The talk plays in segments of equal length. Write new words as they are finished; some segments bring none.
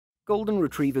Golden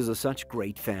Retrievers are such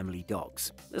great family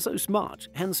dogs. They're so smart,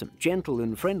 handsome, gentle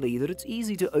and friendly that it's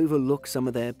easy to overlook some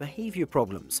of their behavior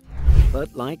problems.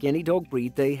 But like any dog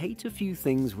breed, they hate a few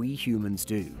things we humans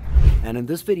do. And in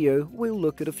this video, we'll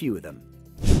look at a few of them.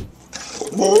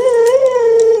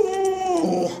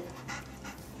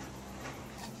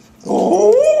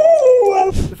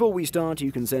 Before we start,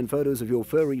 you can send photos of your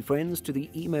furry friends to the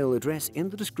email address in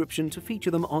the description to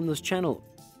feature them on this channel.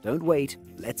 Don't wait,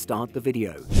 let's start the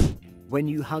video. When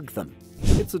you hug them.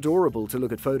 It's adorable to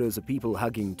look at photos of people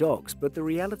hugging dogs, but the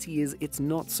reality is it's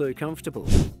not so comfortable.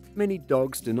 Many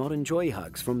dogs do not enjoy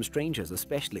hugs from strangers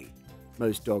especially.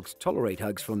 Most dogs tolerate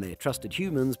hugs from their trusted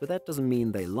humans, but that doesn't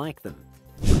mean they like them.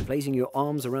 By placing your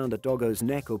arms around a doggo's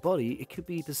neck or body, it could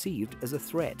be perceived as a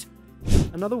threat.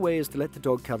 Another way is to let the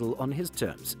dog cuddle on his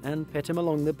terms and pet him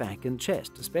along the back and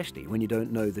chest, especially when you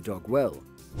don't know the dog well.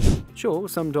 Sure,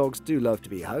 some dogs do love to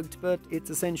be hugged, but it's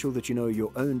essential that you know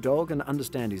your own dog and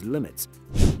understand his limits.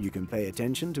 You can pay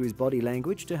attention to his body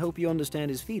language to help you understand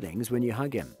his feelings when you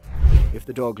hug him. If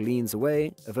the dog leans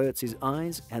away, averts his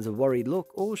eyes, has a worried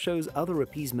look, or shows other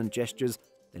appeasement gestures,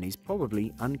 then he's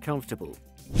probably uncomfortable.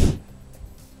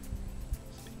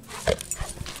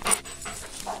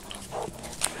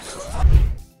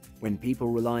 When people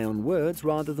rely on words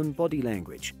rather than body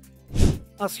language.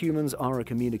 Us humans are a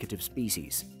communicative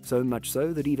species, so much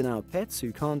so that even our pets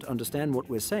who can't understand what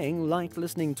we're saying like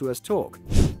listening to us talk.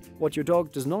 What your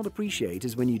dog does not appreciate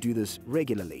is when you do this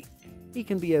regularly. He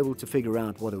can be able to figure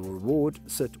out what a reward,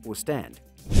 sit or stand.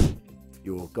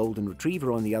 Your Golden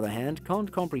Retriever, on the other hand,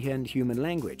 can't comprehend human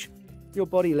language. Your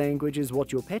body language is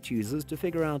what your pet uses to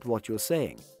figure out what you're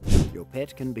saying. Your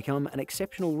pet can become an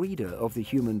exceptional reader of the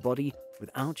human body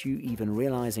without you even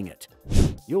realizing it.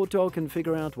 Your dog can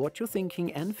figure out what you're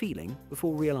thinking and feeling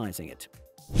before realizing it.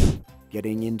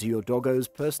 Getting into your doggo's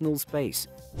personal space.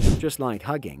 Just like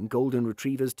hugging, Golden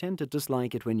Retrievers tend to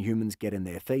dislike it when humans get in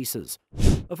their faces.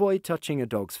 Avoid touching a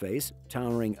dog's face,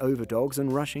 towering over dogs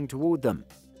and rushing toward them.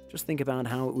 Just think about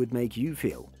how it would make you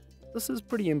feel. This is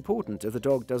pretty important if the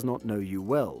dog does not know you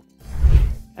well.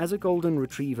 As a Golden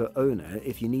Retriever owner,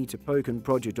 if you need to poke and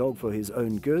prod your dog for his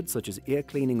own good, such as ear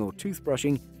cleaning or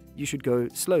toothbrushing, you should go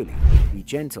slowly, be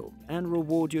gentle, and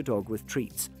reward your dog with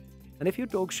treats. And if your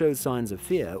dog shows signs of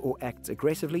fear or acts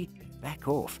aggressively, back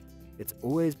off. It's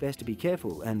always best to be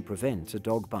careful and prevent a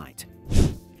dog bite.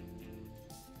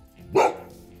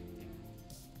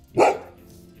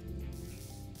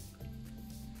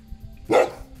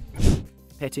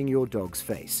 Petting your dog's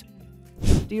face.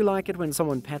 Do you like it when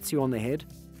someone pats you on the head?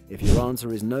 If your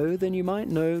answer is no, then you might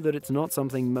know that it's not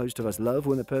something most of us love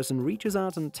when the person reaches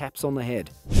out and taps on the head,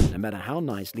 no matter how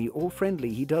nicely or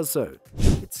friendly he does so.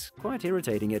 It's quite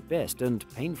irritating at best and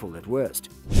painful at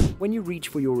worst. When you reach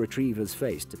for your retriever's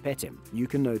face to pet him, you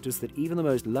can notice that even the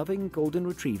most loving Golden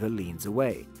Retriever leans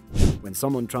away. When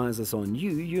someone tries this on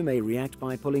you, you may react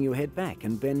by pulling your head back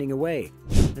and bending away.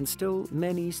 And still,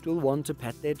 many still want to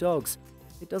pet their dogs.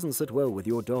 It doesn't sit well with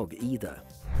your dog either.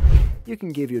 You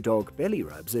can give your dog belly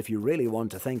rubs if you really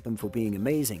want to thank them for being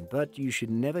amazing, but you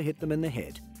should never hit them in the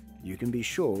head. You can be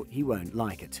sure he won't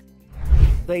like it.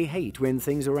 They hate when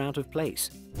things are out of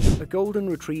place. A Golden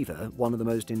Retriever, one of the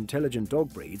most intelligent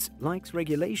dog breeds, likes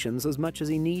regulations as much as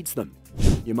he needs them.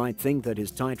 You might think that his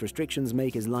tight restrictions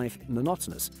make his life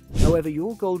monotonous. However,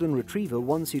 your Golden Retriever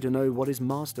wants you to know what his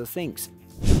master thinks.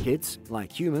 Kids,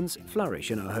 like humans, flourish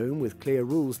in a home with clear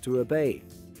rules to obey.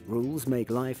 Rules make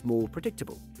life more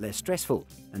predictable, less stressful,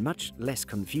 and much less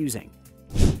confusing.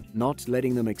 Not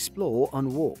letting them explore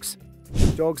on walks.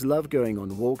 Dogs love going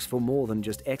on walks for more than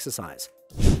just exercise.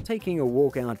 Taking a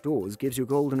walk outdoors gives your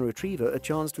Golden Retriever a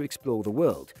chance to explore the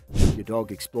world. Your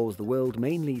dog explores the world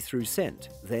mainly through scent,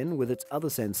 then with its other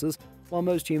senses, while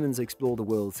most humans explore the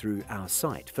world through our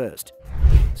sight first.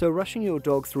 So rushing your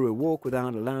dog through a walk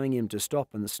without allowing him to stop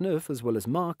and sniff as well as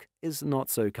mark is not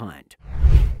so kind.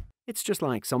 It's just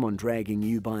like someone dragging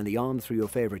you by the arm through your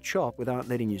favorite shop without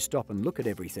letting you stop and look at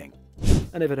everything.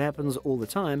 And if it happens all the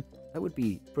time, that would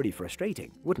be pretty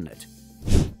frustrating, wouldn't it?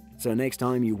 So next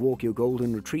time you walk your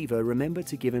Golden Retriever, remember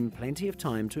to give him plenty of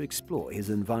time to explore his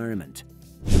environment.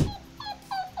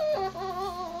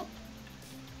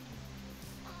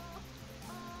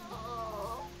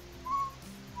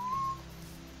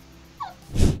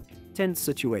 Tense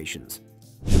situations.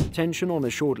 Tension on a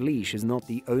short leash is not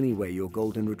the only way your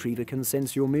Golden Retriever can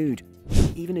sense your mood.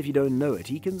 Even if you don't know it,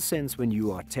 he can sense when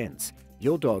you are tense.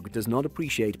 Your dog does not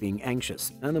appreciate being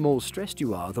anxious, and the more stressed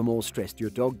you are, the more stressed your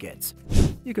dog gets.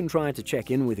 You can try to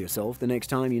check in with yourself the next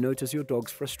time you notice your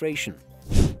dog's frustration.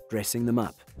 dressing them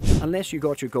up. Unless you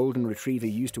got your golden retriever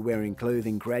used to wearing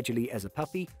clothing gradually as a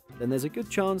puppy, then there's a good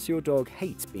chance your dog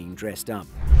hates being dressed up.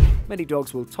 Many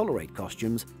dogs will tolerate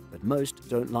costumes, but most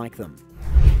don't like them.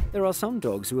 There are some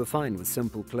dogs who are fine with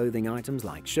simple clothing items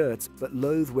like shirts, but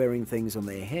loathe wearing things on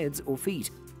their heads or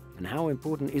feet. And how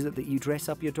important is it that you dress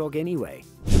up your dog anyway?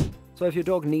 So if your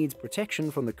dog needs protection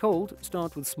from the cold,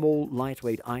 start with small,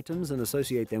 lightweight items and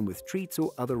associate them with treats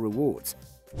or other rewards.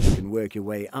 You can work your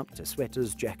way up to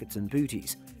sweaters, jackets and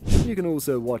booties. You can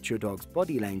also watch your dog's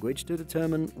body language to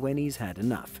determine when he's had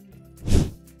enough.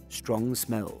 Strong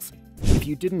smells. If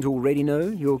you didn't already know,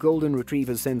 your golden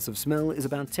retriever's sense of smell is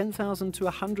about 10,000 to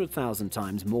 100,000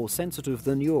 times more sensitive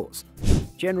than yours.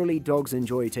 Generally, dogs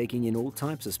enjoy taking in all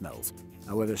types of smells.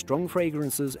 However, strong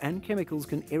fragrances and chemicals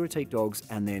can irritate dogs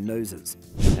and their noses.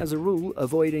 As a rule,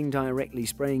 avoiding directly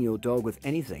spraying your dog with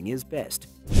anything is best.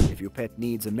 If your pet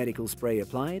needs a medical spray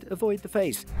applied, avoid the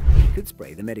face. You could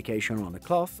spray the medication on a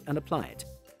cloth and apply it.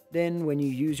 Then, when you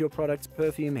use your products,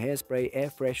 perfume, hairspray, air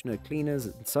freshener, cleaners,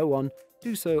 and so on,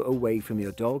 do so away from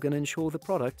your dog and ensure the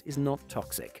product is not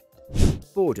toxic.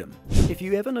 Boredom. If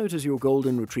you ever notice your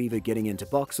golden retriever getting into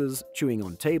boxes, chewing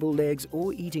on table legs,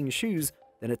 or eating shoes,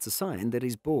 then it's a sign that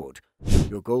he's bored.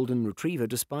 Your golden retriever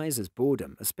despises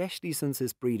boredom, especially since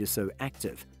this breed is so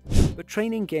active. But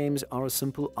training games are a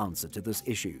simple answer to this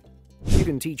issue. You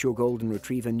can teach your golden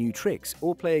retriever new tricks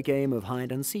or play a game of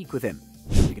hide and seek with him.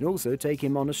 You can also take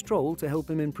him on a stroll to help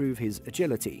him improve his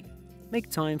agility. Make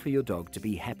time for your dog to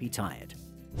be happy tired.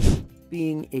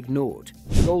 Being ignored.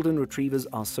 Golden retrievers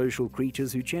are social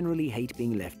creatures who generally hate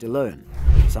being left alone.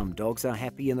 Some dogs are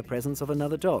happy in the presence of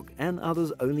another dog, and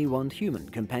others only want human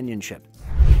companionship.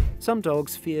 Some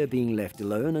dogs fear being left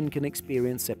alone and can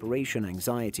experience separation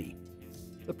anxiety.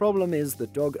 The problem is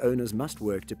that dog owners must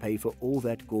work to pay for all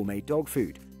that gourmet dog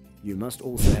food. You must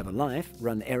also have a life,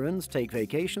 run errands, take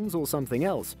vacations, or something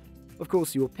else. Of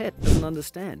course, your pet doesn't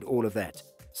understand all of that.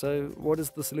 So, what is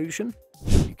the solution?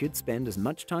 You could spend as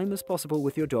much time as possible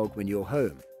with your dog when you're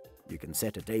home. You can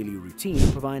set a daily routine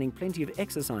providing plenty of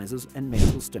exercises and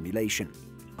mental stimulation.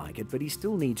 Like it, but he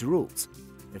still needs rules.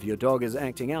 If your dog is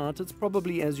acting out, it's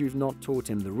probably as you've not taught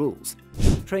him the rules.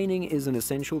 Training is an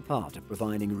essential part of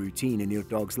providing routine in your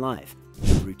dog's life.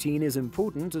 Routine is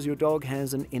important as your dog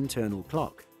has an internal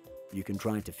clock. You can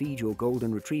try to feed your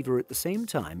golden retriever at the same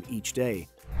time each day.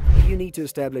 You need to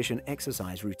establish an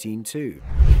exercise routine too.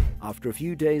 After a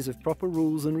few days of proper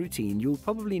rules and routine, you'll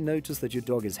probably notice that your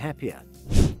dog is happier.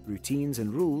 Routines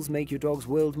and rules make your dog's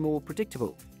world more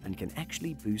predictable and can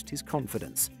actually boost his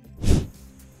confidence.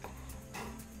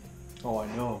 Oh, I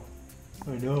know.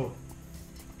 I know.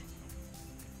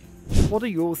 What are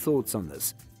your thoughts on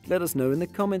this? Let us know in the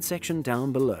comment section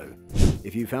down below.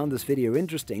 If you found this video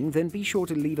interesting, then be sure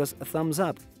to leave us a thumbs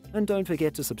up. And don't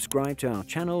forget to subscribe to our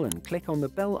channel and click on the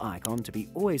bell icon to be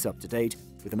always up to date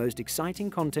with the most exciting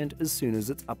content as soon as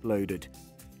it's uploaded.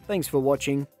 Thanks for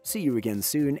watching. See you again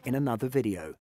soon in another video.